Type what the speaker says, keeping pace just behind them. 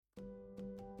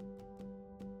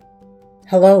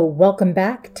Hello, welcome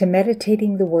back to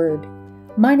Meditating the Word.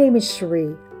 My name is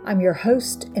Cherie. I'm your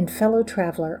host and fellow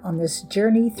traveler on this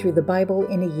journey through the Bible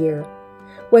in a year.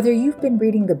 Whether you've been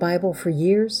reading the Bible for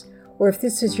years, or if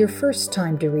this is your first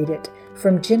time to read it,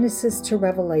 from Genesis to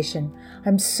Revelation,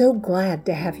 I'm so glad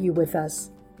to have you with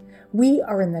us. We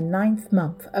are in the 9th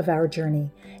month of our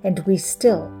journey, and we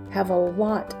still have a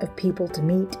lot of people to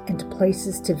meet and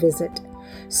places to visit.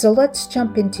 So let's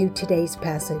jump into today's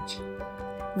passage.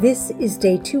 This is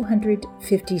day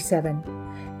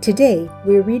 257. Today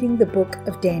we're reading the book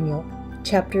of Daniel,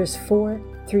 chapters 4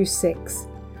 through 6.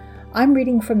 I'm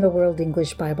reading from the World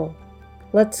English Bible.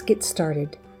 Let's get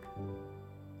started.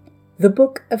 The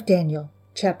book of Daniel,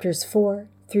 chapters 4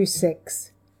 through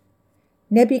 6.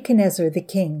 Nebuchadnezzar the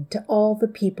king to all the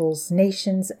peoples,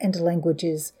 nations, and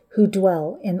languages who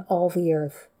dwell in all the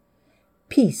earth.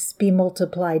 Peace be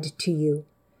multiplied to you.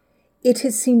 It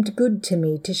has seemed good to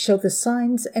me to show the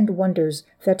signs and wonders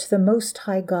that the Most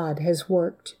High God has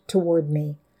worked toward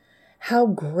me. How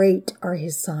great are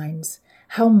his signs!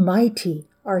 How mighty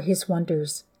are his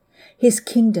wonders! His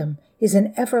kingdom is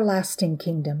an everlasting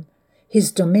kingdom.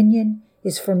 His dominion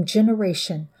is from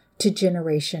generation to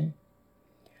generation.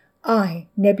 I,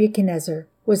 Nebuchadnezzar,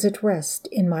 was at rest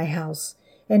in my house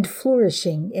and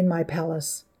flourishing in my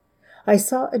palace. I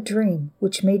saw a dream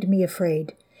which made me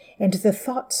afraid, and the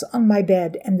thoughts on my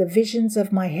bed and the visions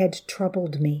of my head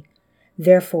troubled me.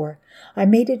 Therefore I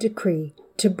made a decree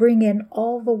to bring in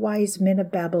all the wise men of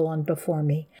Babylon before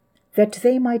me, that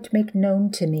they might make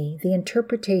known to me the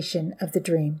interpretation of the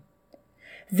dream.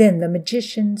 Then the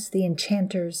magicians, the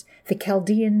enchanters, the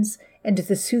Chaldeans, and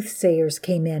the soothsayers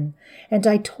came in, and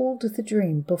I told the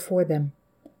dream before them.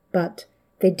 But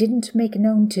they didn't make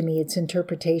known to me its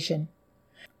interpretation.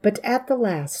 But at the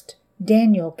last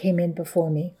Daniel came in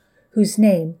before me, whose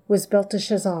name was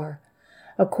Belteshazzar,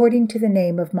 according to the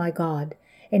name of my God,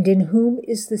 and in whom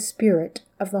is the spirit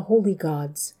of the holy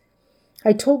gods.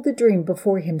 I told the dream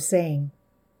before him, saying,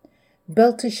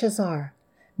 Belteshazzar,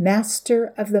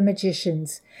 master of the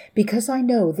magicians, because I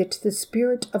know that the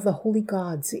spirit of the holy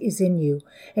gods is in you,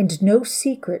 and no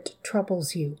secret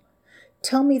troubles you.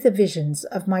 Tell me the visions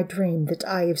of my dream that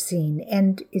I have seen,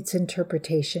 and its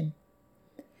interpretation.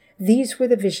 These were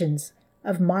the visions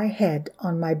of my head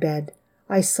on my bed.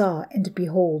 I saw, and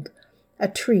behold, a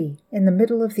tree in the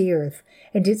middle of the earth,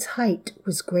 and its height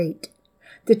was great.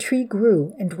 The tree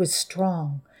grew and was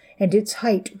strong, and its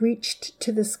height reached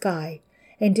to the sky,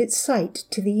 and its sight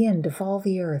to the end of all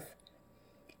the earth.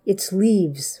 Its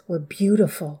leaves were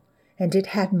beautiful, and it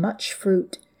had much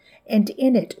fruit, and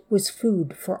in it was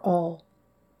food for all.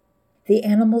 The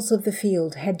animals of the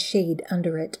field had shade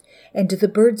under it, and the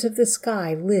birds of the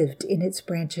sky lived in its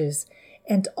branches,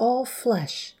 and all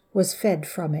flesh was fed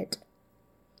from it.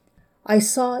 I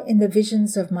saw in the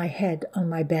visions of my head on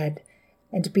my bed,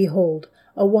 and behold,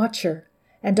 a watcher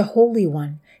and a holy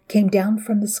one came down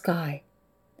from the sky.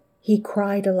 He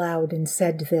cried aloud and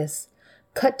said this,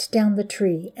 Cut down the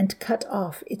tree and cut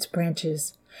off its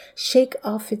branches, shake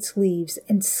off its leaves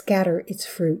and scatter its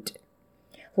fruit.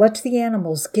 Let the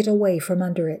animals get away from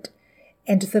under it,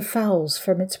 and the fowls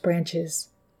from its branches.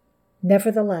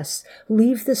 Nevertheless,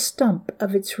 leave the stump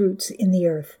of its roots in the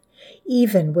earth,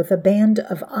 even with a band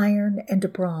of iron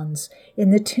and bronze in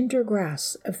the tender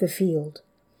grass of the field,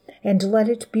 and let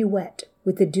it be wet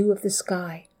with the dew of the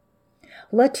sky.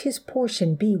 Let his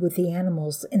portion be with the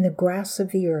animals in the grass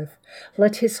of the earth.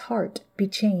 Let his heart be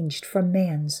changed from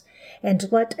man's,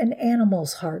 and let an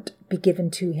animal's heart be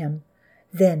given to him.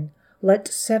 Then let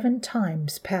 7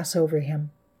 times pass over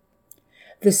him.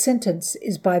 The sentence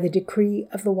is by the decree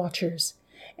of the watchers,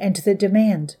 and the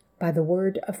demand by the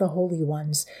word of the holy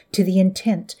ones, to the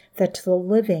intent that the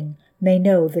living may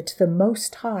know that the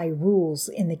Most High rules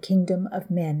in the kingdom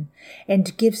of men,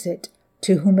 and gives it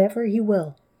to whomever he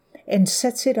will, and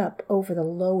sets it up over the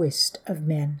lowest of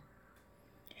men.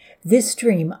 This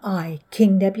dream I,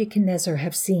 King Nebuchadnezzar,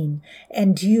 have seen,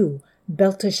 and you,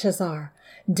 Belteshazzar,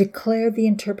 declare the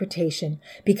interpretation,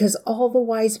 because all the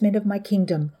wise men of my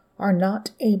kingdom are not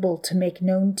able to make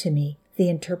known to me the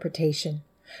interpretation.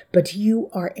 But you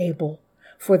are able,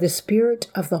 for the spirit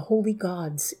of the holy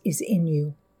gods is in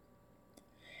you.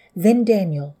 Then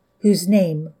Daniel, whose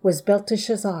name was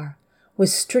Belteshazzar,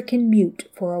 was stricken mute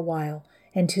for a while,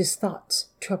 and his thoughts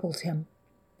troubled him.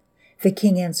 The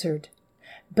king answered,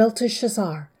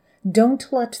 Belteshazzar,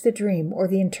 don't let the dream or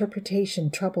the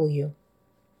interpretation trouble you.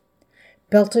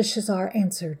 Belteshazzar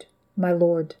answered, My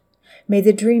lord, may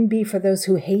the dream be for those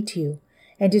who hate you,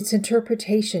 and its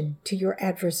interpretation to your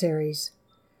adversaries.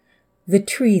 The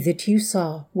tree that you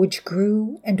saw, which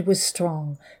grew and was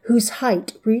strong, whose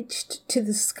height reached to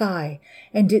the sky,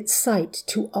 and its sight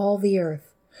to all the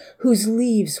earth, whose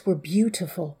leaves were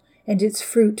beautiful, and its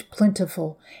fruit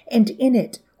plentiful, and in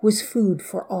it was food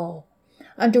for all,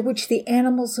 under which the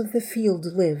animals of the field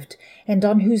lived, and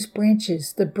on whose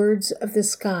branches the birds of the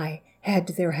sky had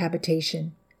their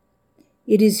habitation.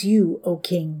 It is you, O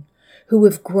King, who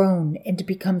have grown and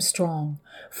become strong,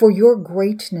 for your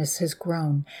greatness has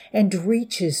grown and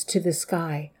reaches to the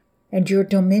sky, and your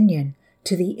dominion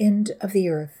to the end of the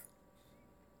earth.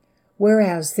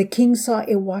 Whereas the king saw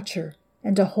a watcher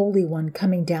and a holy one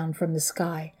coming down from the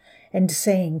sky, and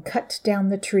saying, Cut down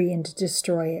the tree and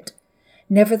destroy it.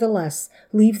 Nevertheless,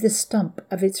 leave the stump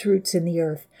of its roots in the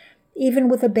earth, even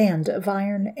with a band of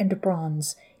iron and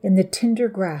bronze, in the tender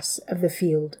grass of the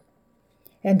field.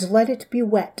 And let it be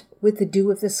wet with the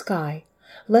dew of the sky.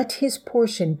 Let his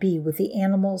portion be with the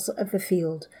animals of the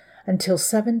field, until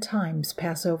 7 times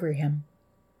pass over him.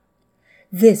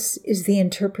 This is the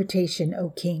interpretation, O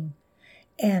King,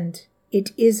 and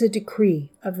it is a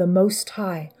decree of the Most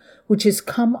High, which is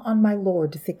come on my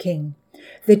lord the king,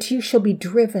 that you shall be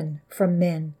driven from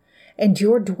men, and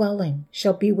your dwelling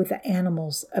shall be with the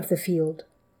animals of the field.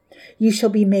 You shall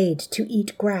be made to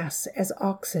eat grass as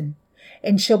oxen,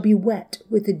 and shall be wet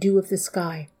with the dew of the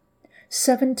sky.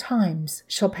 7 times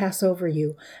shall pass over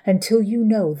you, until you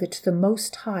know that the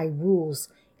Most High rules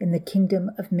in the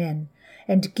kingdom of men,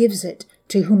 and gives it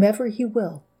to whomever he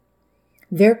will.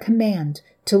 Their command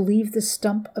to leave the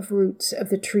stump of roots of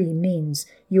the tree means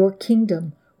your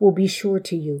kingdom will be sure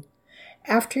to you,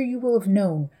 after you will have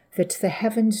known that the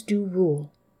heavens do rule.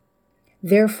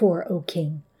 Therefore, O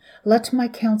King, let my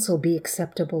counsel be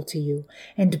acceptable to you,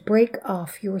 and break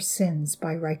off your sins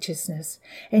by righteousness,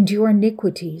 and your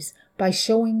iniquities by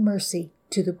showing mercy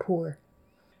to the poor.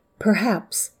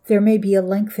 Perhaps there may be a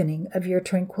lengthening of your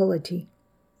tranquility.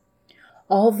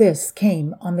 All this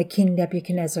came on the king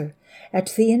Nebuchadnezzar.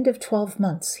 At the end of 12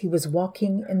 months he was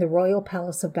walking in the royal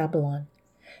palace of Babylon.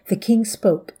 The king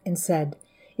spoke and said,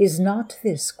 Is not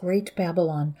this great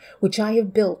Babylon, which I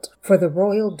have built for the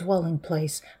royal dwelling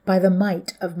place by the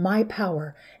might of my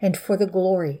power and for the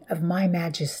glory of my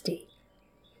majesty?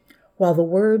 While the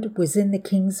word was in the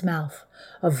king's mouth,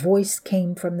 a voice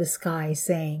came from the sky,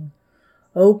 saying,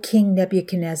 O King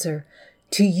Nebuchadnezzar,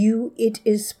 to you it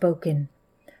is spoken.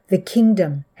 The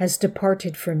kingdom has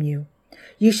departed from you.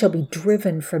 You shall be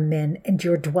driven from men, and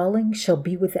your dwelling shall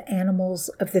be with the animals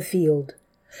of the field.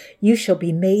 You shall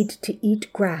be made to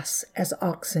eat grass as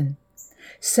oxen.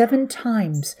 7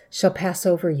 times shall pass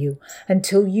over you,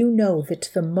 until you know that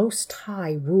the Most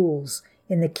High rules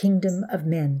in the kingdom of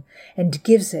men, and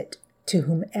gives it to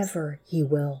whomever he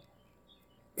will.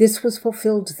 This was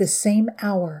fulfilled the same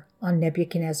hour on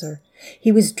Nebuchadnezzar.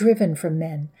 He was driven from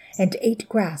men, and ate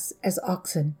grass as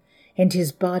oxen, and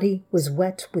his body was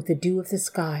wet with the dew of the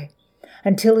sky,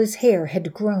 until his hair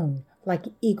had grown like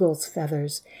eagle's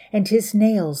feathers, and his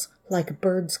nails like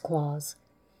bird's claws.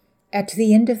 At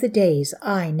the end of the days,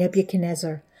 I,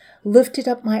 Nebuchadnezzar, lifted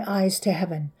up my eyes to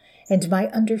heaven, and my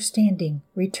understanding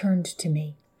returned to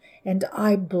me. And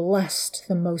I blessed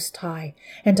the Most High,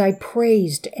 and I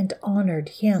praised and honored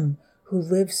him who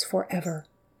lives forever.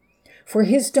 For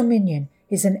his dominion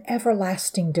is an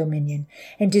everlasting dominion,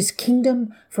 and his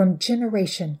kingdom from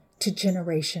generation to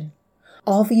generation.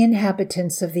 All the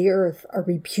inhabitants of the earth are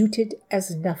reputed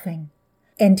as nothing,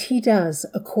 and he does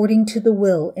according to the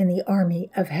will in the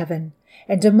army of heaven,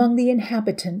 and among the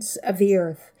inhabitants of the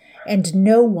earth, and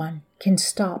no one can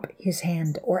stop his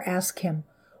hand or ask him,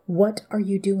 What are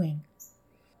you doing?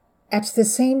 At the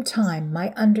same time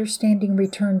my understanding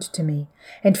returned to me,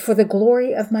 and for the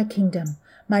glory of my kingdom,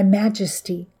 my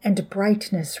majesty and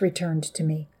brightness returned to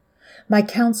me. My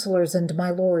counselors and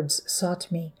my lords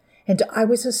sought me, and I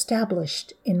was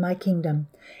established in my kingdom,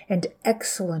 and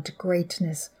excellent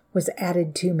greatness was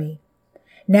added to me.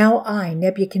 Now I,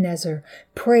 Nebuchadnezzar,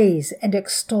 praise and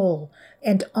extol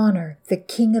and honor the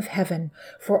King of heaven,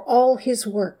 for all his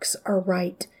works are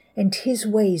right, and his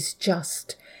ways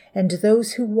just, and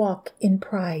those who walk in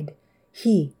pride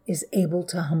he is able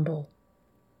to humble.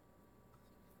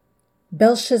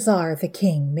 Belshazzar the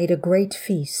king made a great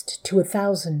feast to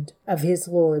 1,000 of his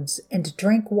lords, and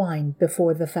drank wine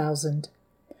before the 1,000.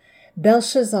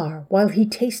 Belshazzar, while he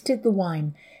tasted the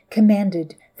wine,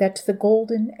 commanded that the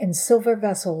golden and silver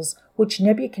vessels which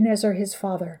Nebuchadnezzar his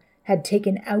father had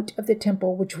taken out of the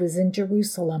temple which was in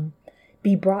Jerusalem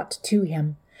be brought to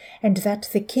him, and that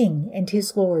the king and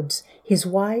his lords, his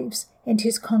wives, and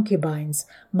his concubines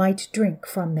might drink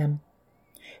from them.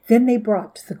 Then they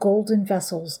brought the golden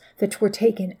vessels that were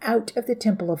taken out of the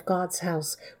temple of God's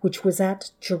house, which was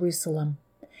at Jerusalem.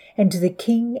 And the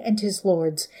king and his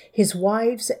lords, his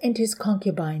wives and his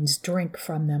concubines drank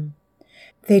from them.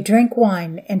 They drank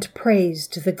wine and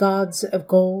praised the gods of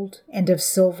gold and of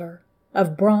silver,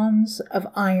 of bronze, of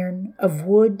iron, of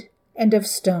wood, and of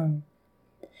stone.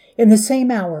 In the same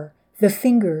hour, the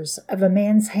fingers of a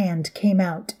man's hand came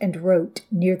out and wrote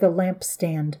near the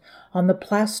lampstand on the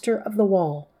plaster of the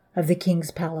wall of the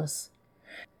king's palace.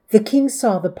 The king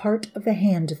saw the part of the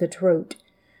hand that wrote.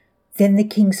 Then the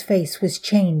king's face was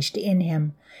changed in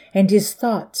him, and his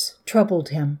thoughts troubled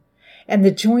him, and the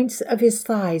joints of his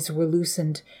thighs were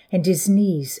loosened, and his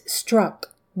knees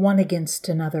struck one against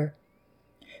another.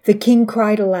 The king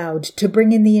cried aloud to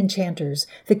bring in the enchanters,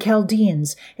 the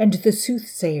Chaldeans, and the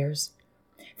soothsayers.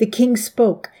 The king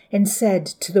spoke and said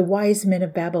to the wise men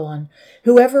of Babylon,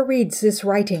 "Whoever reads this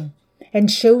writing and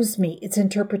shows me its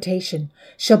interpretation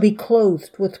shall be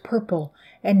clothed with purple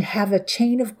and have a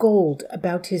chain of gold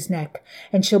about his neck,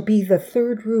 and shall be the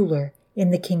third ruler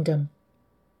in the kingdom."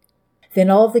 Then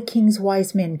all the king's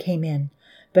wise men came in,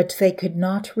 but they could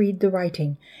not read the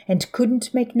writing, and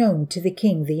couldn't make known to the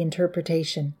king the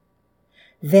interpretation.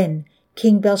 Then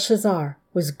King Belshazzar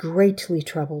was greatly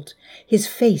troubled. His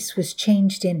face was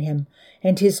changed in him,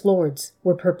 and his lords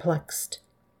were perplexed.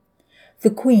 The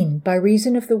queen, by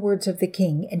reason of the words of the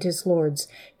king and his lords,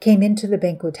 came into the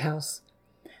banquet house.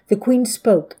 The queen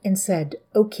spoke and said,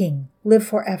 "O king, live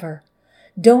forever.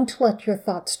 Don't let your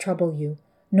thoughts trouble you,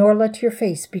 nor let your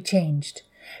face be changed.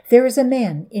 There is a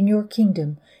man in your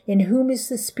kingdom in whom is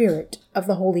the spirit of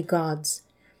the holy gods.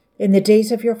 In the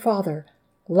days of your father,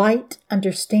 light,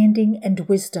 understanding, and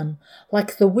wisdom,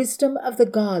 like the wisdom of the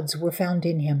gods, were found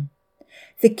in him.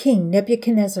 The king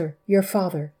Nebuchadnezzar, your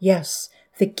father, yes,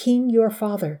 the king your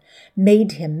father,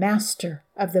 made him master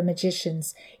of the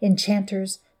magicians,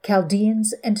 enchanters,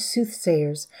 Chaldeans, and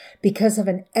soothsayers, because of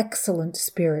an excellent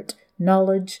spirit,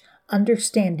 knowledge,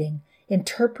 understanding,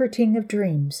 interpreting of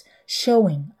dreams,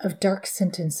 showing of dark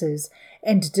sentences,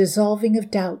 and dissolving of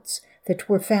doubts that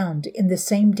were found in the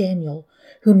same Daniel,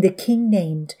 whom the king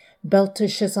named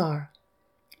Belteshazzar.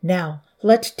 Now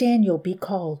let Daniel be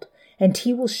called, and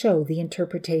he will show the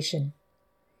interpretation."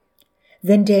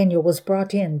 Then Daniel was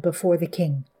brought in before the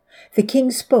king. The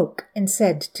king spoke and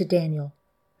said to Daniel,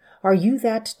 "Are you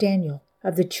that Daniel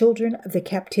of the children of the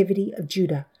captivity of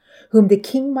Judah, whom the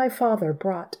king my father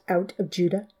brought out of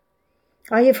Judah?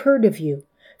 I have heard of you,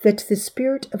 that the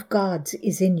spirit of gods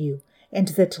is in you, and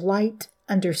that light,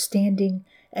 understanding,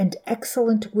 and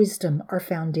excellent wisdom are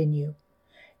found in you.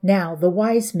 Now the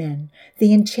wise men,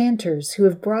 the enchanters who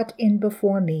have brought in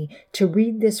before me to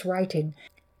read this writing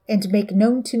and make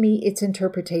known to me its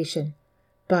interpretation,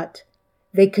 but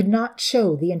they could not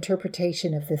show the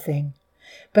interpretation of the thing.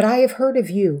 But I have heard of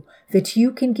you, that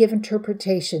you can give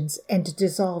interpretations and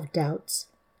dissolve doubts.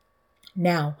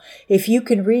 Now, if you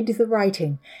can read the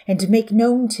writing and make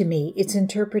known to me its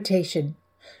interpretation,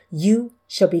 you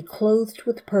shall be clothed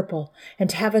with purple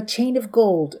and have a chain of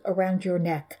gold around your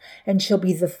neck, and shall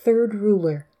be the third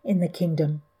ruler in the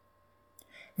kingdom."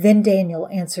 Then Daniel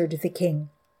answered the king,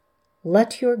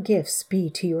 "Let your gifts be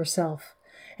to yourself,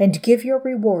 and give your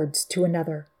rewards to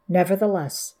another.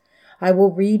 Nevertheless, I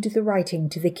will read the writing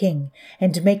to the king,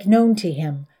 and make known to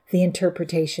him the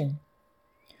interpretation.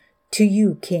 To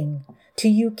you, king,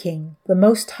 the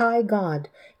Most High God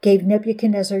gave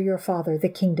Nebuchadnezzar your father the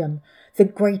kingdom, the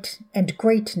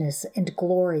greatness and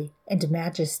glory and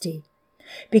majesty.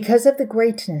 Because of the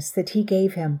greatness that he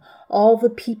gave him, all the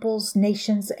peoples,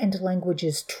 nations, and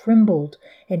languages trembled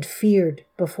and feared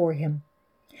before him.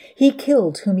 He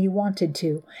killed whom he wanted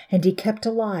to, and he kept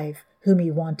alive whom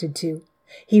he wanted to.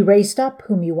 He raised up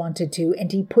whom he wanted to,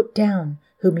 and he put down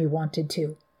whom he wanted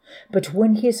to. But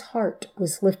when his heart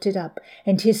was lifted up,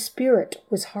 and his spirit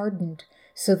was hardened,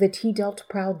 so that he dealt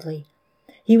proudly,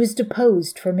 he was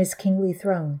deposed from his kingly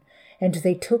throne, and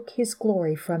they took his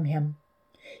glory from him.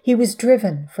 He was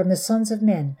driven from the sons of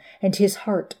men, and his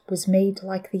heart was made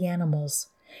like the animals,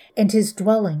 and his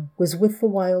dwelling was with the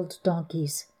wild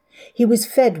donkeys. He was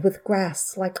fed with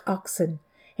grass like oxen,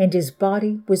 and his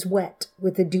body was wet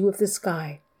with the dew of the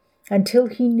sky, until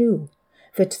he knew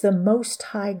that the Most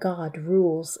High God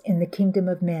rules in the kingdom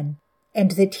of men,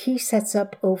 and that he sets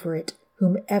up over it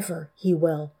whomever he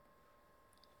will.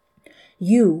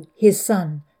 You, his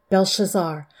son,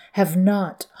 Belshazzar, have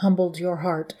not humbled your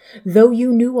heart, though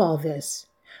you knew all this,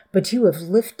 but you have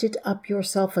lifted up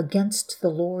yourself against the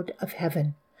Lord of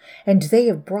heaven, and they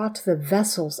have brought the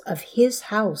vessels of his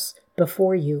house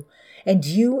before you, and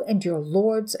you and your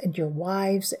lords and your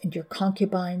wives and your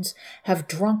concubines have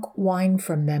drunk wine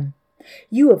from them.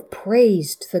 You have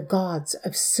praised the gods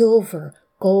of silver,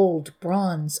 gold,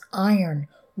 bronze, iron,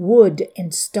 wood,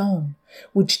 and stone,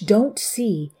 which don't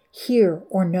see, hear,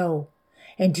 or know,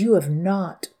 and you have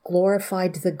not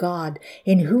glorified the God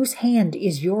in whose hand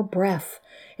is your breath,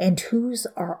 and whose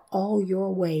are all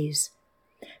your ways.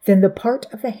 Then the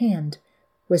part of the hand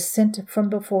was sent from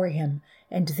before him,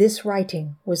 and this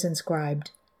writing was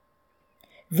inscribed.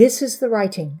 This is the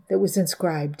writing that was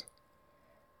inscribed: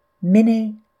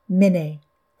 Mene, Mene,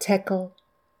 Tekel,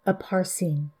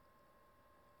 Upharsin.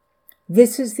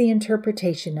 This is the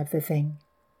interpretation of the thing.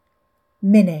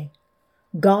 Mene,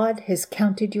 God has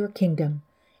counted your kingdom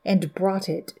and brought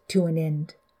it to an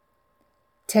end.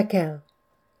 Tekel,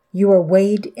 you are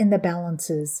weighed in the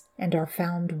balances and are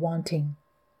found wanting.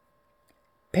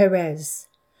 Perez,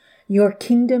 your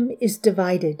kingdom is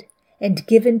divided and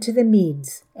given to the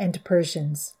Medes and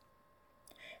Persians.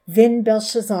 Then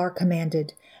Belshazzar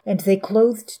commanded, and they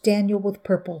clothed Daniel with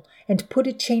purple, and put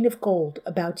a chain of gold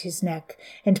about his neck,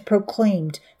 and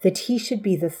proclaimed that he should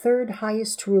be the third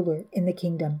highest ruler in the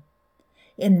kingdom.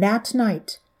 In that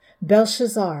night,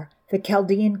 Belshazzar, the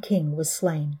Chaldean king, was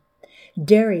slain.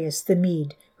 Darius the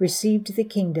Mede received the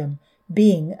kingdom,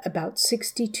 being about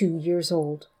 62 years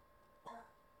old.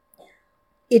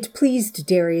 It pleased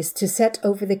Darius to set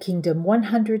over the kingdom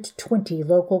 120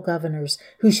 local governors,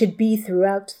 who should be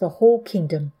throughout the whole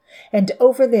kingdom, and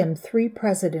over them 3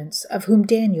 presidents, of whom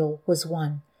Daniel was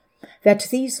one, that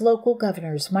these local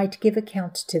governors might give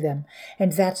account to them,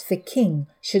 and that the king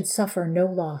should suffer no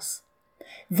loss.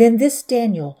 Then this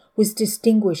Daniel was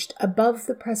distinguished above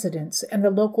the presidents and the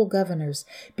local governors,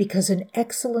 because an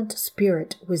excellent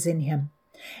spirit was in him,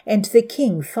 and the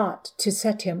king thought to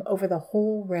set him over the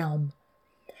whole realm.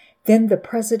 Then the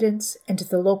presidents and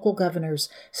the local governors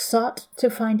sought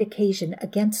to find occasion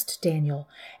against Daniel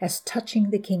as touching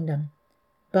the kingdom,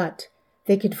 but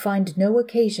they could find no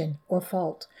occasion or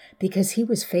fault, because he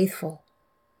was faithful.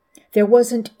 There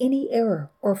wasn't any error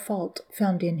or fault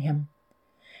found in him.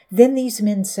 Then these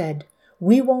men said,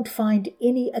 "We won't find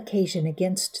any occasion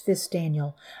against this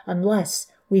Daniel, unless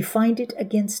we find it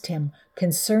against him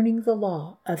concerning the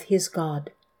law of his God."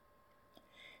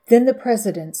 Then the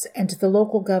presidents and the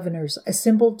local governors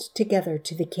assembled together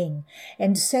to the king,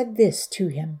 and said this to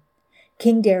him: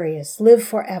 "King Darius, live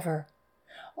forever.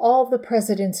 All the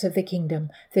presidents of the kingdom,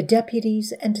 the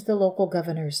deputies and the local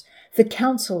governors, the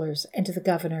counselors and the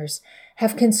governors,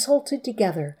 have consulted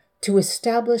together to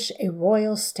establish a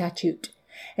royal statute,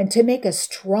 and to make a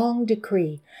strong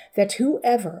decree that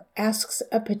whoever asks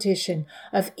a petition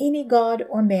of any god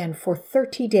or man for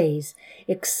 30 days,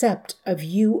 except of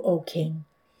you, O king,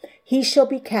 he shall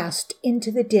be cast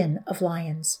into the den of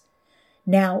lions.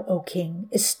 Now, O king,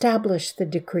 establish the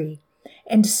decree,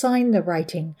 and sign the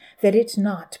writing, that it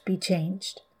not be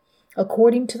changed,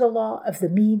 according to the law of the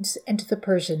Medes and the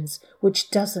Persians, which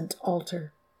doesn't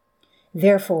alter."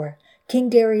 Therefore King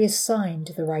Darius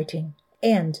signed the writing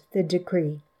and the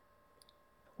decree.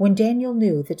 When Daniel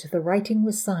knew that the writing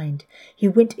was signed, he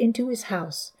went into his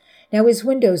house. Now his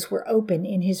windows were open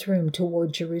in his room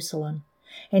toward Jerusalem.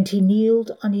 And he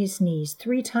kneeled on his knees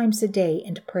 3 times a day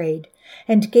and prayed,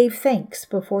 and gave thanks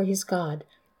before his God,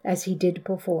 as he did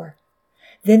before.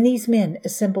 Then these men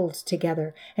assembled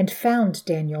together, and found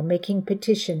Daniel making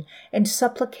petition and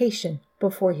supplication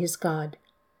before his God.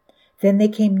 Then they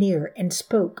came near and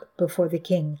spoke before the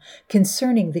king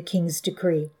concerning the king's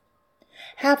decree.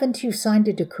 "Haven't you signed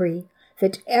a decree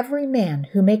that every man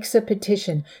who makes a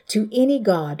petition to any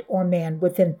god or man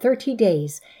within 30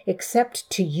 days, except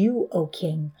to you, O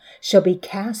king, shall be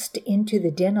cast into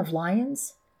the den of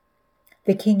lions?"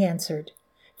 The king answered,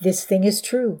 "This thing is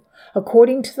true,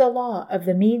 according to the law of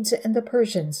the Medes and the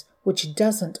Persians, which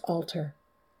doesn't alter."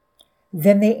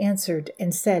 Then they answered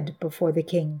and said before the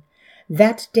king,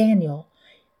 "That Daniel,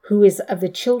 who is of the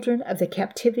children of the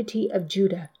captivity of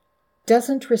Judah,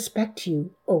 doesn't respect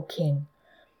you, O king,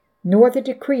 nor the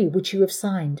decree which you have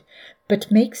signed, but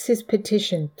makes his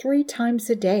petition 3 times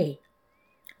a day."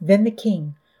 Then the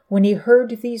king, when he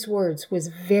heard these words, was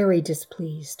very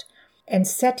displeased, and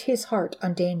set his heart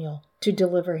on Daniel to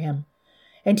deliver him,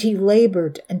 and he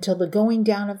labored until the going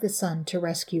down of the sun to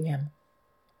rescue him.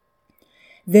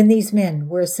 Then these men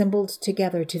were assembled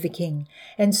together to the king,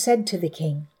 and said to the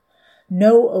king,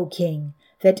 "Know, O king,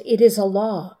 that it is a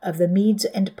law of the Medes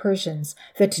and Persians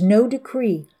that no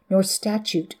decree nor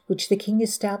statute which the king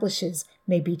establishes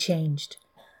may be changed."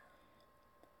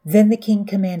 Then the king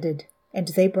commanded, and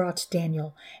they brought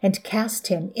Daniel, and cast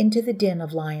him into the den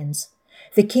of lions.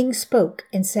 The king spoke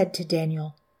and said to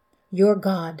Daniel, "Your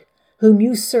God, whom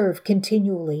you serve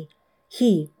continually,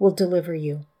 he will deliver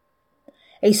you."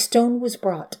 A stone was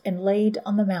brought and laid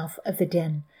on the mouth of the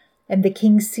den, and the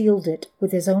king sealed it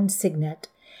with his own signet,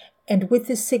 and with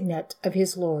the signet of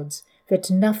his lords, that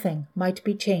nothing might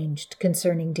be changed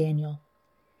concerning Daniel.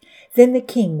 Then the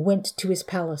king went to his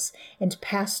palace and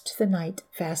passed the night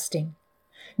fasting.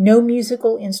 No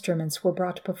musical instruments were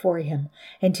brought before him,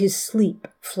 and his sleep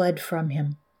fled from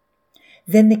him.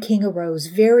 Then the king arose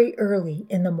very early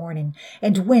in the morning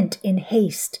and went in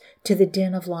haste to the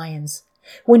den of lions.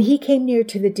 When he came near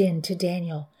to the den to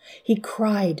Daniel, he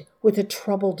cried with a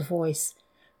troubled voice.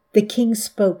 The king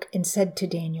spoke and said to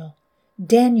Daniel,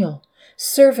 "Daniel,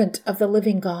 servant of the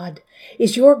living God,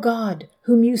 is your God,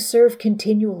 whom you serve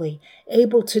continually,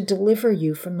 able to deliver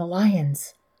you from the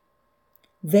lions?"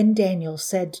 Then Daniel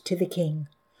said to the king,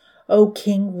 "O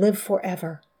king, live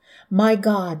forever. My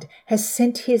God has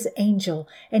sent his angel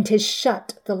and has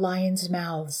shut the lions'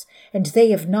 mouths, and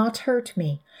they have not hurt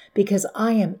me, because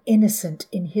I am innocent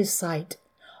in his sight.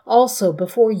 Also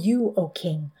before you, O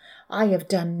king, I have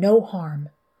done no harm."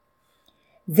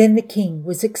 Then the king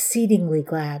was exceedingly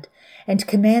glad, and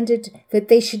commanded that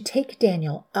they should take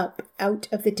Daniel up out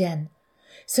of the den.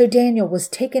 So Daniel was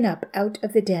taken up out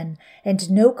of the den,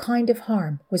 and no kind of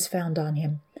harm was found on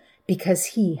him, because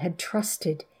he had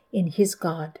trusted in his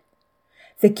God.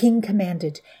 The king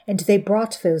commanded, and they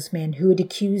brought those men who had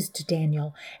accused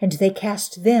Daniel, and they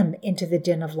cast them into the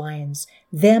den of lions,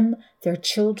 them, their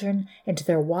children, and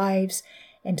their wives,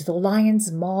 and the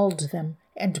lions mauled them,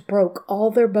 and broke all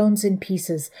their bones in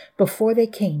pieces before they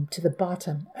came to the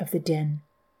bottom of the den.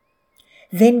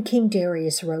 Then King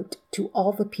Darius wrote to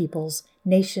all the peoples,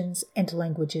 nations, and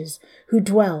languages who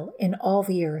dwell in all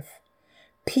the earth,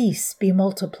 "Peace be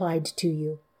multiplied to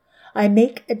you. I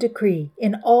make a decree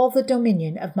in all the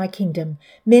dominion of my kingdom,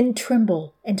 men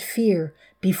tremble and fear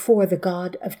before the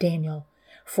God of Daniel,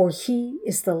 for he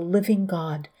is the living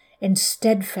God and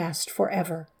steadfast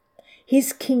forever.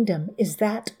 His kingdom is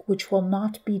that which will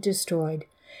not be destroyed.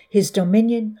 His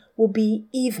dominion will be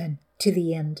even to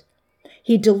the end.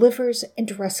 He delivers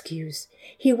and rescues.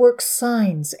 He works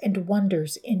signs and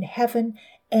wonders in heaven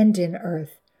and in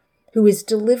earth, who has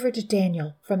delivered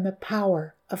Daniel from the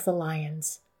power of the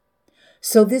lions."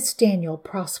 So this Daniel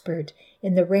prospered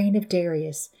in the reign of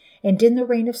Darius and in the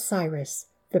reign of Cyrus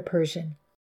the Persian.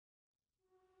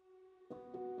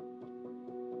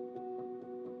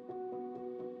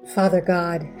 Father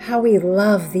God, how we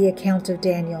love the account of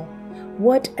Daniel.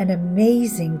 What an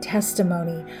amazing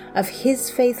testimony of his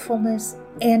faithfulness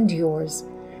and yours.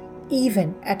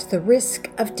 Even at the risk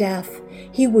of death,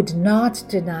 he would not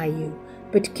deny you,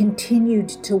 but continued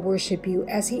to worship you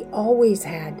as he always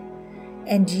had.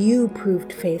 And you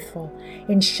proved faithful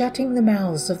in shutting the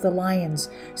mouths of the lions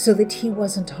so that he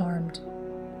wasn't harmed.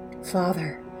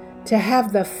 Father, to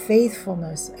have the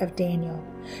faithfulness of Daniel,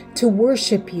 to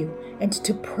worship you and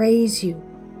to praise you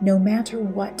no matter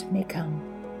what may come.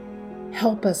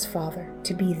 Help us, Father,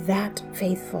 to be that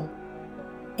faithful.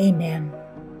 Amen.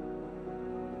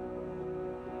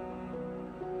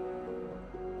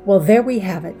 Well, there we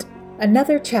have it,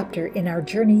 another chapter in our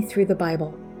journey through the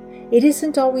Bible. It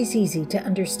isn't always easy to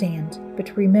understand,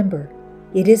 but remember,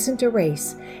 it isn't a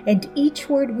race, and each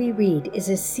word we read is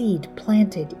a seed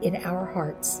planted in our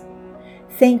hearts.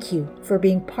 Thank you for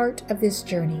being part of this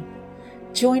journey.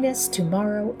 Join us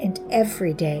tomorrow and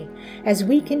every day as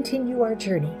we continue our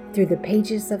journey through the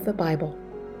pages of the Bible.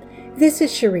 This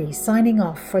is Cherie signing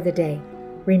off for the day.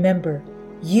 Remember,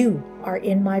 you are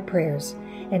in my prayers,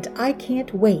 and I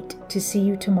can't wait to see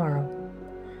you tomorrow.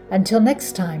 Until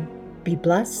next time, be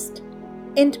blessed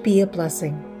and be a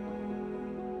blessing.